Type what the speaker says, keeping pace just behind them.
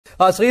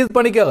ശ്രീജിത്ത്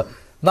പണിക്കർ,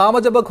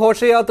 നാമജപ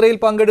ഘോഷയാത്രയിൽ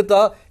പങ്കെടുത്ത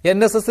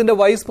NSSന്റെ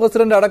vice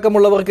president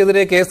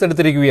അടക്കമുള്ളവർക്കെതിരെ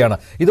കേസെടുത്തിരിക്കുകയാണ്.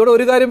 ഇതോടെ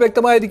ഒരു കാര്യം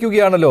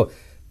വ്യക്തമായിരിക്കുകയാണല്ലോ,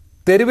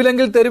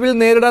 തെരുവിലെങ്കിൽ തെരുവിൽ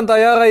നേരിടാൻ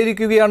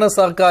തയ്യാറായിരിക്കുകയാണ്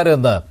സർക്കാർ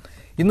എന്ന്.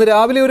 ഇന്ന്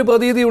രാവിലെ ഒരു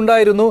പ്രതീതി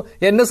ഉണ്ടായിരുന്നു,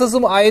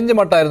 NSSഉം അയഞ്ഞ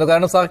മട്ടായിരുന്നു.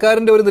 കാരണം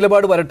സർക്കാരിന്റെ ഒരു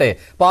നിലപാട് വരട്ടെ,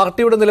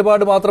 പാർട്ടിയുടെ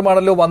നിലപാട്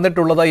മാത്രമാണല്ലോ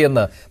വന്നിട്ടുള്ളത്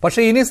എന്ന്.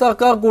 പക്ഷേ ഇനി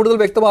സർക്കാർ കൂടുതൽ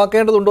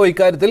വ്യക്തമാക്കേണ്ടതുണ്ടോ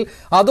ഇക്കാര്യത്തിൽ?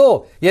 അതോ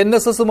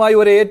NSSുമായി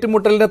ഒരു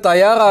ഏറ്റുമുട്ടലിന്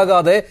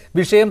തയ്യാറാകാതെ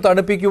വിഷയം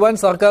തണുപ്പിക്കുവാൻ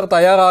സർക്കാർ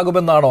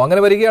തയ്യാറാകുമെന്നാണോ?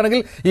 അങ്ങനെ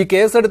വരികയാണെങ്കിൽ ഈ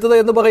കേസെടുത്തത്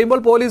എന്ന്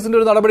പറയുമ്പോൾ പോലീസിന്റെ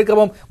ഒരു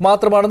നടപടിക്രമം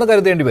മാത്രമാണെന്ന്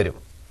കരുതേണ്ടി വരും.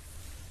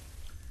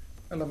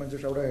 അല്ല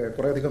മഞ്ജുഷ്, അവിടെ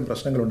കുറേയധികം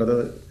പ്രശ്നങ്ങളുണ്ട്. അത്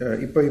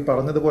ഇപ്പോൾ ഈ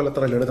പറഞ്ഞതുപോലെ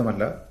അത്ര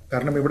ലളിതമല്ല.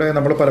 കാരണം ഇവിടെ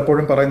നമ്മൾ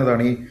പലപ്പോഴും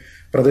പറയുന്നതാണ് ഈ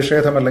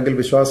പ്രതിഷേധം അല്ലെങ്കിൽ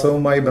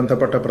വിശ്വാസവുമായി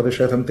ബന്ധപ്പെട്ട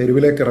പ്രതിഷേധം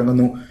തെരുവിലേക്ക്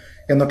ഇറങ്ങുന്നു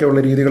എന്നൊക്കെയുള്ള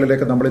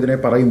രീതികളിലേക്ക് നമ്മളിതിനെ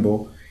പറയുമ്പോൾ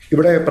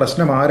ഇവിടെ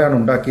പ്രശ്നം ആരാണ്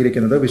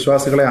ഉണ്ടാക്കിയിരിക്കുന്നത്,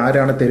 വിശ്വാസികളെ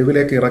ആരാണ്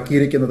തെരുവിലേക്ക്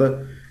ഇറക്കിയിരിക്കുന്നത്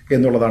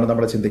എന്നുള്ളതാണ്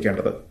നമ്മൾ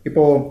ചിന്തിക്കേണ്ടത്.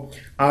 ഇപ്പോൾ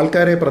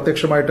ആൾക്കാരെ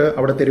പ്രത്യക്ഷമായിട്ട്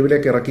അവിടെ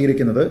തെരുവിലേക്ക്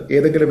ഇറക്കിയിരിക്കുന്നത്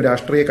ഏതെങ്കിലും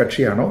രാഷ്ട്രീയ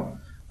കക്ഷിയാണോ,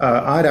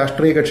 ആ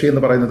രാഷ്ട്രീയ കക്ഷി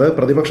എന്ന് പറയുന്നത്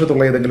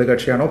പ്രതിപക്ഷത്തുള്ള ഏതെങ്കിലും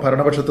കക്ഷിയാണോ,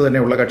 ഭരണപക്ഷത്ത്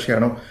തന്നെയുള്ള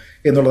കക്ഷിയാണോ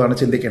എന്നുള്ളതാണ്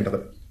ചിന്തിക്കേണ്ടത്.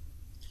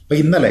 അപ്പോൾ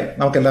ഇന്നലെ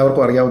നമുക്ക്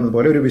എല്ലാവർക്കും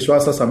അറിയാവുന്നതുപോലെ ഒരു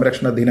വിശ്വാസ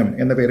സംരക്ഷണ ദിനം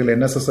എന്ന പേരിൽ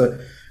NSS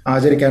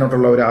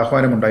ആചരിക്കാനായിട്ടുള്ള ഒരു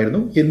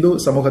ആഹ്വാനമുണ്ടായിരുന്നു. ഹിന്ദു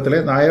സമൂഹത്തിലെ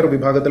നായർ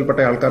വിഭാഗത്തിൽപ്പെട്ട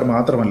ആൾക്കാർ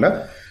മാത്രമല്ല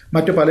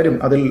മറ്റു പലരും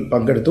അതിൽ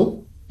പങ്കെടുത്തു.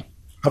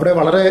 അവിടെ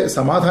വളരെ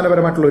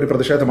സമാധാനപരമായിട്ടുള്ള ഒരു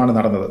പ്രതിഷേധമാണ്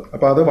നടന്നത്.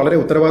 അപ്പോൾ അത് വളരെ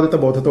ഉത്തരവാദിത്ത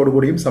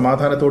ബോധത്തോടുകൂടിയും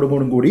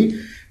സമാധാനത്തോടുകൂടും കൂടി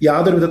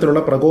യാതൊരു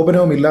വിധത്തിലുള്ള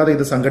പ്രകോപനവും ഇല്ലാതെ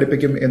ഇത്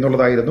സംഘടിപ്പിക്കും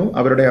എന്നുള്ളതായിരുന്നു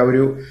അവരുടെ ആ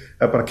ഒരു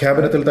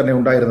പ്രഖ്യാപനത്തിൽ തന്നെ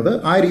ഉണ്ടായിരുന്നത്.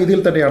 ആ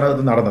രീതിയിൽ തന്നെയാണ്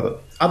അത് നടന്നത്.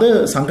 അത്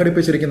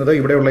സംഘടിപ്പിച്ചിരിക്കുന്നത്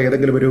ഇവിടെയുള്ള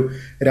ഏതെങ്കിലും ഒരു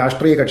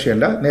രാഷ്ട്രീയ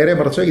കക്ഷിയല്ല, നേരെ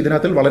മറിച്ച്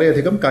ഇതിനകത്തിൽ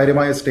വളരെയധികം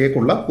കാര്യമായ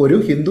സ്റ്റേക്കുള്ള ഒരു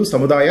ഹിന്ദു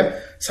സമുദായ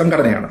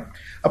സംഘടനയാണ്.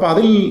 അപ്പോൾ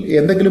അതിൽ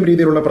എന്തെങ്കിലും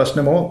രീതിയിലുള്ള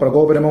പ്രശ്നമോ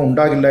പ്രകോപനമോ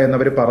ഉണ്ടാകില്ല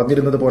എന്നവർ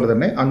പറഞ്ഞിരുന്നത് പോലെ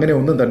തന്നെ അങ്ങനെ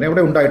ഒന്നും തന്നെ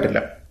അവിടെ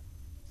ഉണ്ടായിട്ടില്ല.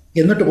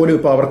 എന്നിട്ട് പോലും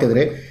ഇപ്പോൾ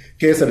അവർക്കെതിരെ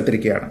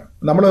കേസെടുത്തിരിക്കുകയാണ്.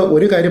 നമ്മൾ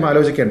ഒരു കാര്യം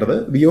ആലോചിക്കേണ്ടത്,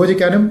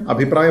 വിയോജിക്കാനും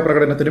അഭിപ്രായ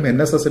പ്രകടനത്തിനും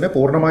NSSന്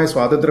പൂർണ്ണമായ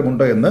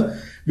സ്വാതന്ത്ര്യമുണ്ട് എന്ന്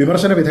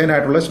വിമർശന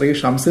വിധേയനായിട്ടുള്ള ശ്രീ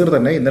ഷംസീർ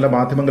തന്നെ ഇന്നലെ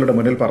മാധ്യമങ്ങളുടെ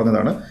മുന്നിൽ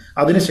പറഞ്ഞതാണ്.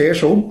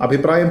 അതിനുശേഷവും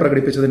അഭിപ്രായം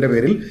പ്രകടിപ്പിച്ചതിന്റെ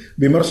പേരിൽ,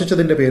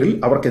 വിമർശിച്ചതിന്റെ പേരിൽ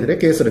അവർക്കെതിരെ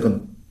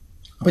കേസെടുക്കുന്നു.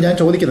 അപ്പോൾ ഞാൻ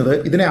ചോദിക്കുന്നത്,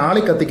 ഇതിനെ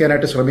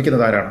ആളിക്കത്തിക്കാനായിട്ട്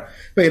ശ്രമിക്കുന്നത് ആരാണ്?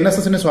 ഇപ്പോൾ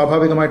NSSന്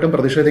സ്വാഭാവികമായിട്ടും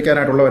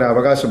പ്രതിഷേധിക്കാനായിട്ടുള്ള ഒരു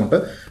അവകാശമുണ്ട്.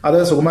 അത്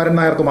സുകുമാരൻ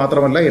നായർക്ക്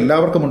മാത്രമല്ല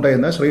എല്ലാവർക്കുമുണ്ട്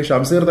എന്ന് ശ്രീ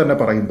ഷംസീർ തന്നെ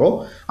പറയുമ്പോൾ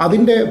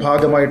അതിന്റെ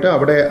ഭാഗമായിട്ട്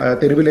അവിടെ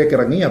തെരുവിലേക്ക്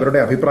ഇറങ്ങി അവരുടെ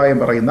അഭിപ്രായം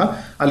പറയുന്ന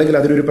അല്ലെങ്കിൽ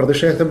അതിലൊരു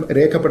പ്രതിഷേധം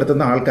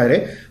രേഖപ്പെടുത്തുന്ന ആൾക്കാരെ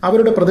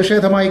അവരുടെ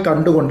പ്രതിഷേധമായി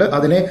കണ്ടുകൊണ്ട്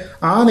അതിനെ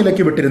ആ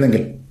നിലയ്ക്ക്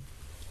വിട്ടിരുന്നെങ്കിൽ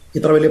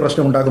ഇത്ര വലിയ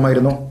പ്രശ്നം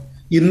ഉണ്ടാകുമായിരുന്നു?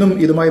 ഇന്നും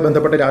ഇതുമായി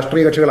ബന്ധപ്പെട്ട്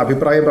രാഷ്ട്രീയ കക്ഷികൾ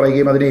അഭിപ്രായം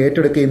പറയുകയും അതിനെ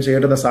ഏറ്റെടുക്കുകയും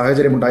ചെയ്യേണ്ടുന്ന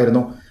സാഹചര്യം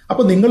ഉണ്ടായിരുന്നു.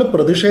 അപ്പോൾ നിങ്ങൾ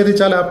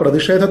പ്രതിഷേധിച്ചാൽ ആ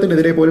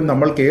പ്രതിഷേധത്തിനെതിരെ പോലും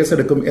നമ്മൾ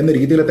കേസെടുക്കും എന്ന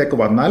രീതിയിലേക്ക്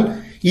വന്നാൽ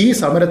ഈ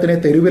സമരത്തിനെ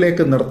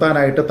തെരുവിലേക്ക്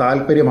നിർത്താനായിട്ട്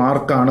താല്പര്യം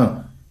ആർക്കാണ്?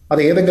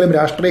 അത് ഏതെങ്കിലും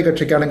രാഷ്ട്രീയ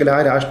കക്ഷിക്കാണെങ്കിൽ ആ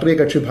രാഷ്ട്രീയ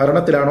കക്ഷി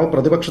ഭരണത്തിലാണോ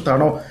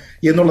പ്രതിപക്ഷത്താണോ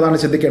എന്നുള്ളതാണ്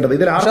ചിന്തിക്കേണ്ടത്.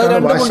 ഇതിൽ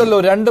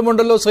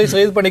രണ്ടുമുണ്ടല്ലോ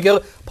ശ്രീജിത്ത് പണിക്കർ,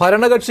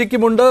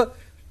 ഭരണകക്ഷിക്കുമുണ്ട്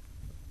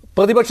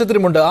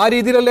പ്രതിപക്ഷത്തിനുമുണ്ട്. ആ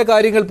രീതിയിലല്ലേ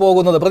കാര്യങ്ങൾ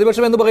പോകുന്നത്?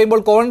 പ്രതിപക്ഷം എന്ന് പറയുമ്പോൾ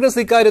കോൺഗ്രസ്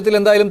ഇക്കാര്യത്തിൽ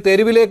എന്തായാലും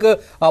തെരുവിലേക്ക്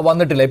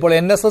വന്നിട്ടില്ല. ഇപ്പോൾ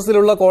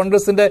NSSലുള്ള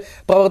കോൺഗ്രസിന്റെ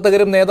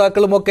പ്രവർത്തകരും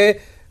നേതാക്കളും ഒക്കെ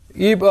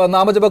ഈ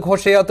നാമജപ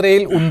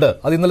ഘോഷയാത്രയിൽ ഉണ്ട്.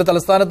 അത് ഇന്നലെ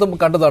തലസ്ഥാനത്തും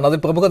കണ്ടതാണ്.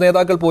 അതിൽ പ്രമുഖ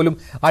നേതാക്കൾ പോലും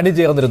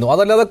അണിചേർന്നിരുന്നു.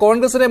 അതല്ലാതെ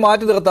കോൺഗ്രസിനെ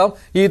മാറ്റി നിർത്താം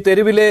ഈ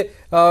തെരുവിലെ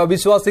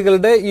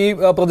വിശ്വാസികളുടെ ഈ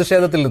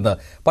പ്രതിഷേധത്തിൽ നിന്ന്.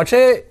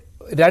 പക്ഷേ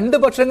രണ്ട്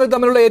പക്ഷങ്ങൾ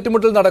തമ്മിലുള്ള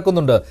ഏറ്റുമുട്ടൽ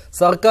നടക്കുന്നുണ്ട്.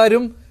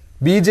 സർക്കാരും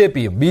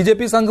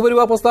BJP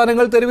സംഘപരിവാർ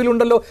പ്രസ്ഥാനങ്ങൾ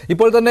തെരുവിലുണ്ടല്ലോ.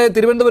 ഇപ്പോൾ തന്നെ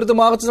തിരുവനന്തപുരത്ത്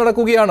മാർച്ച്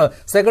നടക്കുകയാണ്,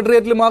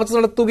 സെക്രട്ടേറിയറ്റിൽ മാർച്ച്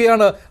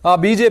നടത്തുകയാണ്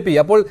BJP.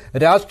 അപ്പോൾ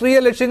രാഷ്ട്രീയ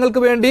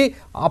ലക്ഷ്യങ്ങൾക്ക് വേണ്ടി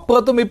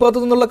അപ്പുറത്തും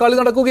ഇപ്പുറത്തും നിന്നുള്ള കളി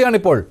നടക്കുകയാണ്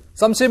ഇപ്പോൾ,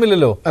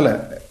 സംശയമില്ലല്ലോ.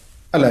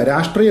 അല്ല,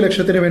 രാഷ്ട്രീയ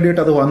ലക്ഷ്യത്തിന്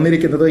വേണ്ടിയിട്ട് അത്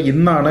വന്നിരിക്കുന്നത്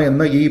ഇന്നാണ്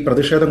എന്ന് ഈ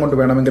പ്രതിഷേധം കൊണ്ട്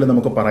വേണമെങ്കിലും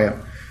നമുക്ക് പറയാം.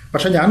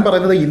 പക്ഷെ ഞാൻ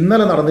പറയുന്നത്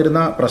ഇന്നലെ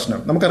നടന്നിരുന്ന പ്രശ്നം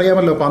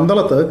നമുക്കറിയാമല്ലോ.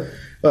 പന്തളത്ത്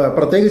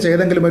പ്രത്യേകിച്ച്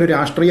ഏതെങ്കിലും ഒരു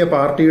രാഷ്ട്രീയ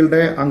പാർട്ടികളുടെ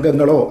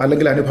അംഗങ്ങളോ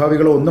അല്ലെങ്കിൽ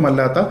അനുഭാവികളോ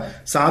ഒന്നുമല്ലാത്ത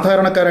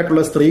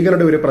സാധാരണക്കാരായിട്ടുള്ള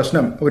സ്ത്രീകളുടെ ഒരു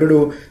പ്രശ്നം, ഒരു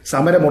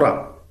സമരമുറ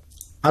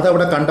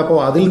അതവിടെ കണ്ടപ്പോൾ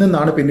അതിൽ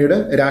നിന്നാണ് പിന്നീട്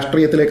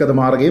രാഷ്ട്രീയത്തിലേക്ക് അത്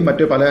മാറുകയും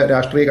മറ്റു പല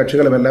രാഷ്ട്രീയ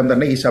കക്ഷികളുമെല്ലാം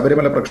തന്നെ ഈ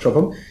ശബരിമല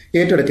പ്രക്ഷോഭം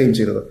ഏറ്റെടുക്കുകയും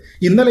ചെയ്തത്.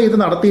 ഇന്നലെ ഇത്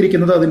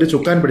നടത്തിയിരിക്കുന്നത്, അതിന്റെ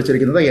ചുക്കാൻ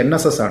പിടിച്ചിരിക്കുന്നത്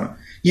NSS ആണ്.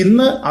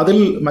 ഇന്ന് അതിൽ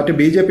മറ്റു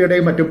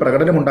BJPയുടെയും മറ്റും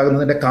പ്രകടനം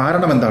ഉണ്ടാകുന്നതിന്റെ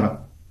കാരണം എന്താണ്?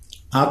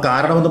 ആ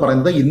കാരണമെന്ന്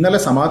പറയുന്നത് ഇന്നലെ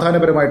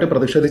സമാധാനപരമായിട്ട്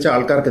പ്രതിഷേധിച്ച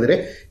ആൾക്കാർക്കെതിരെ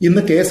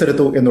ഇന്ന്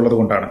കേസെടുത്തു എന്നുള്ളത്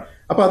കൊണ്ടാണ്.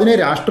 അപ്പൊ അതിനെ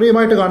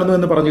രാഷ്ട്രീയമായിട്ട് കാണുന്നു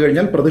എന്ന് പറഞ്ഞു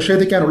കഴിഞ്ഞാൽ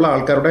പ്രതിഷേധിക്കാനുള്ള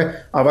ആൾക്കാരുടെ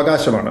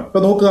അവകാശമാണ്. ഇപ്പൊ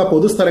നോക്കുക,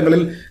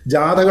 പൊതുസ്ഥലങ്ങളിൽ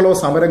ജാഥകളോ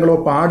സമരങ്ങളോ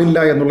പാടില്ല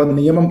എന്നുള്ള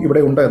നിയമം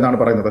ഇവിടെ ഉണ്ട് എന്നാണ്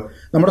പറയുന്നത്.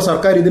 നമ്മുടെ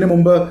സർക്കാർ ഇതിനു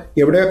മുമ്പ്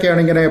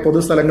എവിടെയൊക്കെയാണ് ഇങ്ങനെ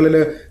പൊതുസ്ഥലങ്ങളിൽ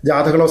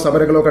ജാഥകളോ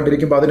സമരങ്ങളോ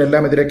കണ്ടിരിക്കുമ്പോൾ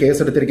അതിനെല്ലാം എതിരെ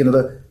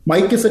കേസെടുത്തിരിക്കുന്നത്?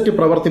 മൈക്ക് സെറ്റ്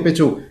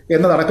പ്രവർത്തിപ്പിച്ചു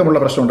എന്നതടക്കമുള്ള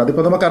പ്രശ്നമുണ്ട്.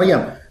 അതിപ്പോ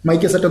നമുക്കറിയാം,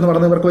 മൈക്ക് സെറ്റ് എന്ന്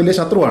പറയുന്നത് ഇവർക്ക് വലിയ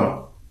ശത്രുവാണ്.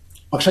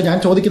 പക്ഷെ ഞാൻ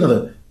ചോദിക്കുന്നത്,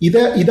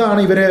 ഇതാണ്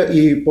ഇവര്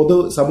ഈ പൊതു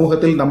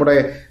സമൂഹത്തിൽ നമ്മുടെ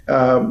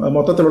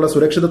മൊത്തത്തിലുള്ള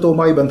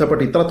സുരക്ഷിതത്വവുമായി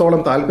ബന്ധപ്പെട്ട്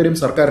ഇത്രത്തോളം താല്പര്യം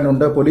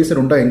സർക്കാരിനുണ്ട്,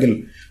 പോലീസിനുണ്ട് എങ്കിൽ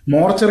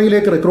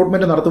മോർച്ചറിയിലേക്ക്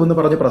റിക്രൂട്ട്മെന്റ് നടത്തുമെന്ന്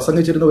പറഞ്ഞ്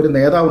പ്രസംഗിച്ചിരുന്ന ഒരു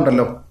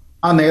നേതാവുണ്ടല്ലോ,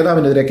 ആ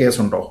നേതാവിനെതിരെ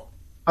കേസുണ്ടോ?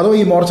 അതോ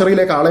ഈ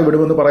മോർച്ചറിയിലേക്ക് ആളെ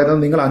വിടുമെന്ന്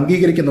പറയുന്നത് നിങ്ങൾ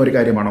അംഗീകരിക്കുന്ന ഒരു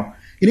കാര്യമാണോ?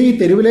 ഇനി ഈ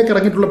തെരുവിലേക്ക്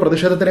ഇറങ്ങിയിട്ടുള്ള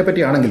പ്രതിഷേധത്തിനെ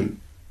പറ്റിയാണെങ്കിൽ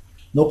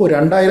നോക്കൂ,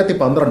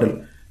 2012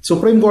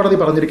 സുപ്രീം കോടതി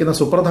പറഞ്ഞിരിക്കുന്ന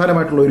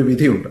സുപ്രധാനമായിട്ടുള്ള ഒരു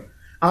വിധിയുണ്ട്.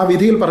 ആ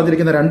വിധിയിൽ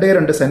പറഞ്ഞിരിക്കുന്ന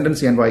 2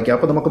 സെന്റൻസ് ഞാൻ വായിക്കാം.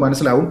 അപ്പോൾ നമുക്ക്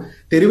മനസ്സിലാവും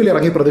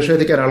തെരുവിലിറങ്ങി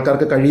പ്രതിഷേധിക്കാൻ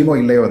ആൾക്കാർക്ക് കഴിയുമോ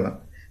ഇല്ലയോ എന്ന്.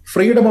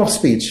 freedom of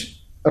speech,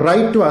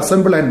 right to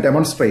assemble and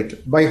demonstrate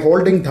by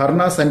holding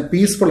dharnas and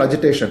peaceful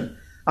agitation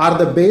are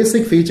the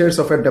basic features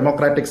of a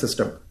democratic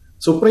system.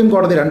 Supreme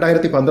കോടതി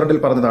 2012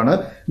 പറഞ്ഞതാണ്,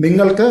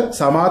 നിങ്ങൾക്ക്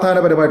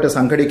സമാധാനപരമായിട്ട്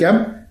സംഘടിക്കാം,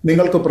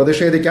 നിങ്ങൾക്ക്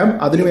പ്രതിഷേധിക്കാം,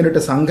 അതിനു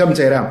വേണ്ടിയിട്ട് സംഘം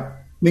ചേരാം,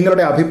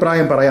 നിങ്ങളുടെ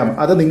അഭിപ്രായം പറയാം.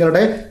 അത്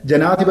നിങ്ങളുടെ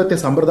ജനാധിപത്യ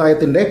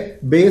സമ്പ്രദായത്തിന്റെ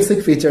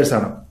ബേസിക് ഫീച്ചേഴ്സ്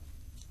ആണ്.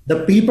 The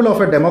people of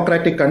a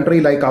democratic country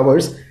like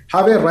ours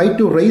have a right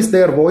to raise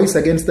their voice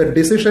against the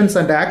decisions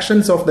and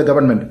actions of the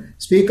government.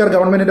 Speaker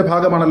ഗവൺമെന്റിന്റെ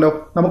ഭാഗമാണല്ലോ,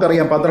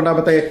 നമുക്കറിയാം,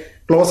 12ാമത്തെ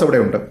ക്ലോസ്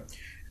അവിടെയുണ്ട്.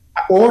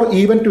 Or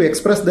even to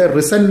express their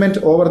resentment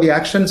over the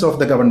actions of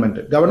the government.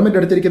 Government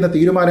എടുത്തിരിക്കുന്ന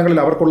തീരുമാനങ്ങളിൽ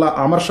അവർക്കുള്ള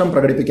അമർഷം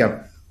പ്രകടിപ്പിക്കാം.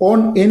 On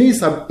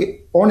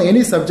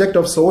any subject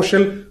of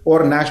social or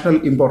national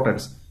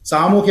importance.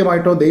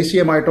 സാമൂഹ്യമായിട്ടോ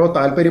ദേശീയമായിട്ടോ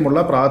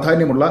താല്പര്യമുള്ള,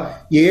 പ്രാധാന്യമുള്ള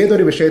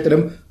ഏതൊരു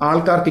വിഷയത്തിലും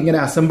ആൾക്കാർക്ക്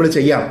ഇങ്ങനെ അസംബിൾ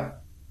ചെയ്യാം.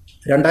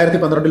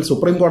 2012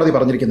 സുപ്രീം കോടതി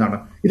പറഞ്ഞിരിക്കുന്നതാണ്.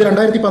 ഇത്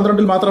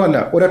 2012 മാത്രമല്ല,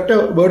 ഒരൊറ്റ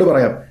വേർഡ്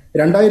പറയാം.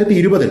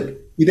 2020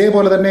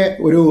 ഇതേപോലെ തന്നെ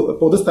ഒരു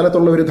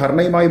പൊതുസ്ഥലത്തുള്ള ഒരു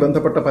ധർണയുമായി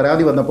ബന്ധപ്പെട്ട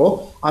പരാതി വന്നപ്പോൾ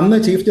അന്ന്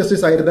ചീഫ്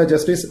ജസ്റ്റിസ് ആയിരുന്ന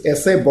ജസ്റ്റിസ്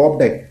എസ് എ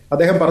ബോബ്ഡെ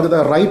അദ്ദേഹം പറഞ്ഞത്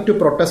റൈറ്റ് ടു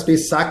പ്രൊട്ടസ്റ്റ്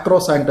ഈസ്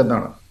സാക്രോസാങ്ക്ട്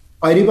എന്നാണ്.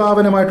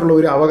 പരിപാവനമായിട്ടുള്ള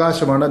ഒരു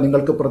അവകാശമാണ്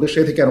നിങ്ങൾക്ക്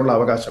പ്രതിഷേധിക്കാനുള്ള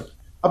അവകാശം.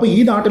 അപ്പൊ ഈ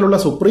നാട്ടിലുള്ള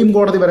സുപ്രീം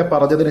കോടതി വരെ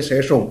പറഞ്ഞതിന്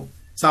ശേഷവും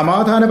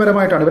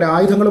സമാധാനപരമായിട്ടാണ്, ഇവരെ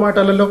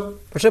ആയുധങ്ങളുമായിട്ടല്ലോ.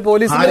 പക്ഷെ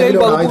പോലീസിന്റെ കയ്യിൽ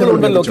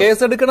വകുപ്പുകളുണ്ടല്ലോ,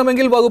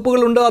 കേസെടുക്കണമെങ്കിൽ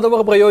വകുപ്പുകളുണ്ട്, അത്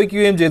അവർ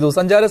പ്രയോഗിക്കുകയും ചെയ്തു.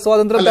 സഞ്ചാര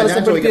സ്വാതന്ത്ര്യം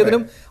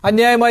തടസ്സപ്പെടുത്തിയതിനും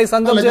അന്യായമായി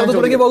സംഘം ചേർന്ന്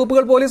തുടങ്ങിയ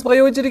വകുപ്പുകൾ പോലീസ്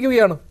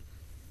പ്രയോഗിച്ചിരിക്കുകയാണ്.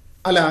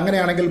 അല്ല,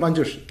 അങ്ങനെയാണെങ്കിൽ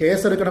മഞ്ജുഷ്,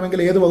 കേസെടുക്കണമെങ്കിൽ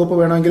ഏത് വകുപ്പ്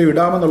വേണമെങ്കിലും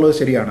ഇടാമെന്നുള്ളത്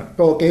ശരിയാണ്.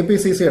 ഇപ്പോൾ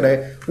KPCCയുടെ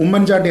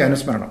ഉമ്മൻചാണ്ടി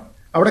അനുസ്മരണം,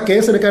 അവിടെ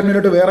കേസെടുക്കാൻ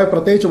വേണ്ടിയിട്ട് വേറെ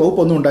പ്രത്യേകിച്ച്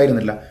വകുപ്പൊന്നും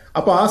ഉണ്ടായിരുന്നില്ല.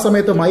 അപ്പോൾ ആ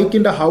സമയത്ത്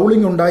മൈക്കിന്റെ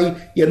ഹൗളിംഗ് ഉണ്ടായി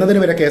എന്നതിന്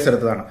വരെ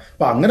കേസെടുത്തതാണ്.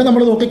 അപ്പൊ അങ്ങനെ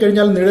നമ്മൾ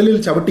നോക്കിക്കഴിഞ്ഞാൽ നിഴലിൽ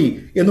ചവിട്ടി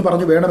എന്ന്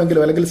പറഞ്ഞു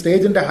വേണമെങ്കിലും, അല്ലെങ്കിൽ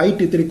സ്റ്റേജിന്റെ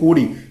ഹൈറ്റ് ഇത്തിരി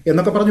കൂടി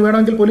എന്നൊക്കെ പറഞ്ഞു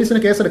വേണമെങ്കിൽ പോലീസിന്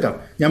കേസെടുക്കാം.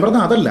 ഞാൻ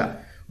പറഞ്ഞ അതല്ല,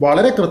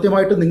 വളരെ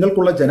കൃത്യമായിട്ട്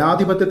നിങ്ങൾക്കുള്ള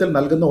ജനാധിപത്യത്തിൽ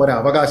നൽകുന്ന ഒരു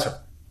അവകാശം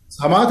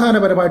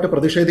സമാധാനപരമായിട്ട്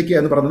പ്രതിഷേധിക്കുക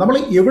എന്ന് പറഞ്ഞത്. നമ്മൾ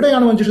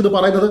എവിടെയാണ് മഞ്ജുഷ് ഇത്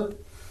പറയുന്നത്?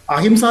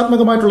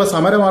 അഹിംസാത്മകമായിട്ടുള്ള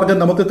സമരമാർഗം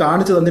നമുക്ക്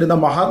കാണിച്ചു തന്നിരുന്ന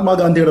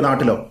മഹാത്മാഗാന്ധിയുടെ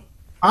നാട്ടിലോ?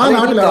 ആ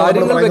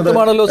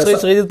വ്യക്തമാണല്ലോ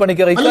ശ്രീജിത്ത്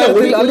പണിക്കർ.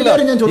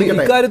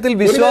 ഇക്കാര്യത്തിൽ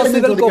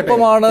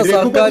വിശ്വാസികൾക്കൊപ്പമാണ്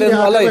സർക്കാർ,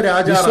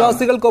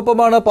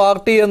 വിശ്വാസികൾക്കൊപ്പമാണ്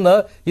പാർട്ടി എന്ന്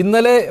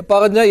ഇന്നലെ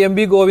പറഞ്ഞ MP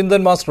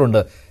ഗോവിന്ദൻ മാസ്റ്റർ ഉണ്ട്.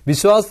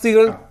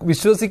 വിശ്വാസികൾ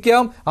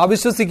വിശ്വസിക്കാം,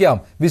 അവിശ്വസിക്കാം,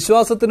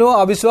 വിശ്വാസത്തിനോ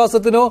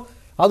അവിശ്വാസത്തിനോ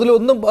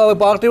അതിലൊന്നും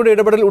പാർട്ടിയുടെ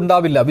ഇടപെടൽ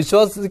ഉണ്ടാവില്ല.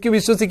 വിശ്വാസിക്ക്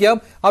വിശ്വസിക്കാം,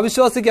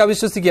 അവിശ്വാസിക്ക്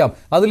അവിശ്വസിക്കാം,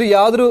 അതിൽ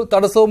യാതൊരു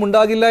തടസ്സവും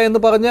ഉണ്ടാകില്ല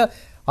എന്ന് പറഞ്ഞ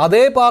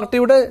അതേ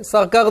പാർട്ടിയുടെ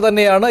സർക്കാർ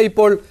തന്നെയാണ്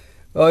ഇപ്പോൾ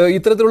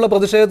ഇത്തരത്തിലുള്ള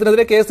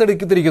പ്രതിഷേധത്തിനെതിരെ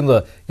കേസെടുത്തിരിക്കുന്നത്.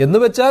 എന്ന്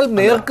വെച്ചാൽ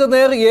നേർക്ക്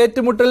നേർ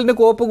ഏറ്റുമുട്ടലിന്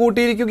കോപ്പ്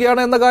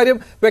കൂട്ടിയിരിക്കുകയാണ് എന്ന കാര്യം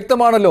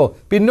വ്യക്തമാണല്ലോ.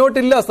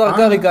 പിന്നോട്ടില്ല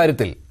സർക്കാർ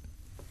ഇക്കാര്യത്തിൽ.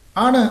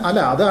 ആണ്, അല്ല,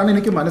 അതാണ്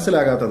എനിക്ക്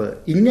മനസ്സിലാകാത്തത്.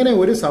 ഇങ്ങനെ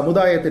ഒരു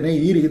സമുദായത്തിനെ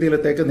ഈ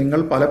രീതിയിലത്തേക്ക് നിങ്ങൾ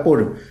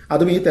പലപ്പോഴും,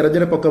 അതും ഈ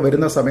തെരഞ്ഞെടുപ്പൊക്കെ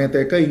വരുന്ന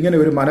സമയത്തേക്ക് ഇങ്ങനെ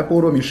ഒരു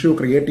മനഃപൂർവ്വം ഇഷ്യൂ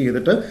ക്രിയേറ്റ്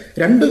ചെയ്തിട്ട്,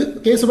 രണ്ട്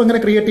കേസും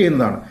അങ്ങനെ ക്രിയേറ്റ്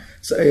ചെയ്യുന്നതാണ്.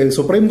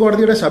 സുപ്രീം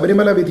കോടതിയുടെ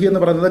ശബരിമല വിധി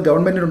എന്ന് പറയുന്നത്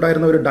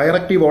ഗവൺമെന്റിനുണ്ടായിരുന്ന ഒരു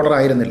ഡയറക്റ്റീവ് ഓർഡർ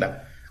ആയിരുന്നില്ല.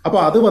 അപ്പോൾ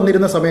അത്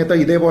വന്നിരുന്ന സമയത്ത്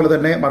ഇതേപോലെ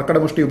തന്നെ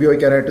മർക്കടമുഷ്ടി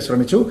ഉപയോഗിക്കാനായിട്ട്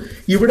ശ്രമിച്ചു.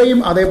 ഇവിടെയും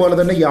അതേപോലെ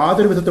തന്നെ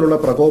യാതൊരു വിധത്തിലുള്ള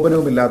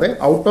പ്രകോപനവുമില്ലാതെ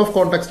ഔട്ട് ഓഫ്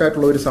കോണ്ടെക്സ്റ്റ്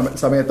ആയിട്ടുള്ള ഒരു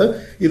സമയത്ത്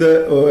ഇത്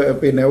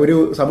ഒരു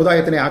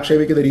സമുദായത്തിനെ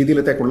ആക്ഷേപിക്കുന്ന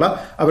രീതിയിലത്തേക്കുള്ള,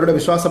 അവരുടെ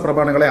വിശ്വാസ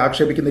പ്രമാണങ്ങളെ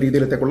ആക്ഷേപിക്കുന്ന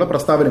രീതിയിലത്തേക്കുള്ള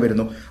പ്രസ്താവന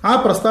വരുന്നു. ആ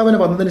പ്രസ്താവന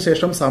വന്നതിന്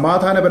ശേഷം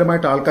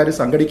സമാധാനപരമായിട്ട് ആൾക്കാർ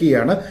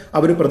സംഘടിക്കുകയാണ്,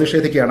 അവർ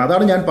പ്രതിഷേധിക്കുകയാണ്.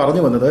 അതാണ് ഞാൻ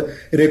പറഞ്ഞു വന്നത്,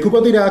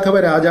 രഘുപതി രാഘവ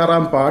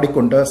രാജാറാം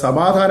പാടിക്കൊണ്ട്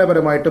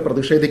സമാധാനപരമായിട്ട്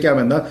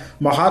പ്രതിഷേധിക്കാമെന്ന്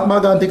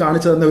മഹാത്മാഗാന്ധി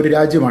കാണിച്ചു തന്ന ഒരു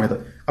രാജ്യമാണിത്.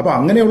 അപ്പൊ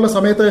അങ്ങനെയുള്ള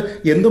സമയത്ത്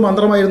എന്ത്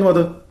മന്ത്രമായിരുന്നു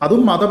അത്?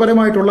 അതും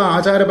മതപരമായിട്ടുള്ള,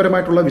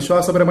 ആചാരപരമായിട്ടുള്ള,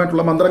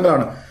 വിശ്വാസപരമായിട്ടുള്ള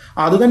മന്ത്രങ്ങളാണ്.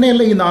 അത്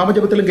തന്നെയല്ലേ ഈ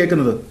നാമജപത്തിലും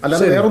കേൾക്കുന്നത്,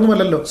 അല്ലാതെ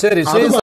വേറൊന്നുമല്ലല്ലോ.